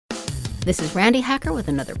This is Randi Hacker with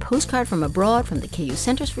another postcard from abroad from the KU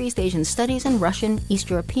Centers for East Asian Studies and Russian,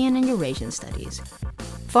 East European and Eurasian Studies.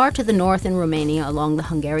 Far to the north in Romania along the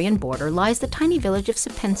Hungarian border lies the tiny village of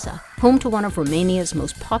Săpânţa, home to one of Romania's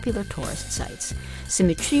most popular tourist sites.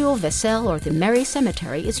 Cimitriul Vessel, or the Merry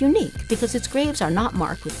Cemetery, is unique because its graves are not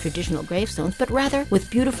marked with traditional gravestones, but rather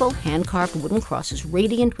with beautiful hand-carved wooden crosses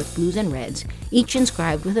radiant with blues and reds, each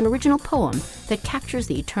inscribed with an original poem that captures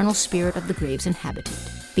the eternal spirit of the grave's inhabitant.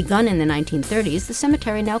 Begun in the 1930s, the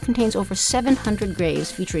cemetery now contains over 700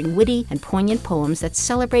 graves featuring witty and poignant poems that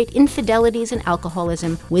celebrate infidelities and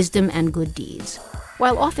alcoholism, wisdom and good deeds.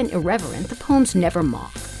 While often irreverent, the poems never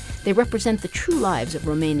mock. They represent the true lives of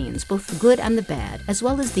Romanians, both the good and the bad, as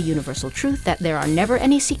well as the universal truth that there are never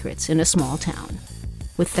any secrets in a small town.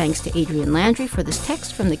 With thanks to Adrienne Landry for this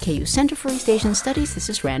text from the KU Center for East Asian Studies, this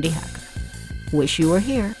is Randi Hacker. Wish you were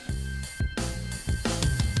here.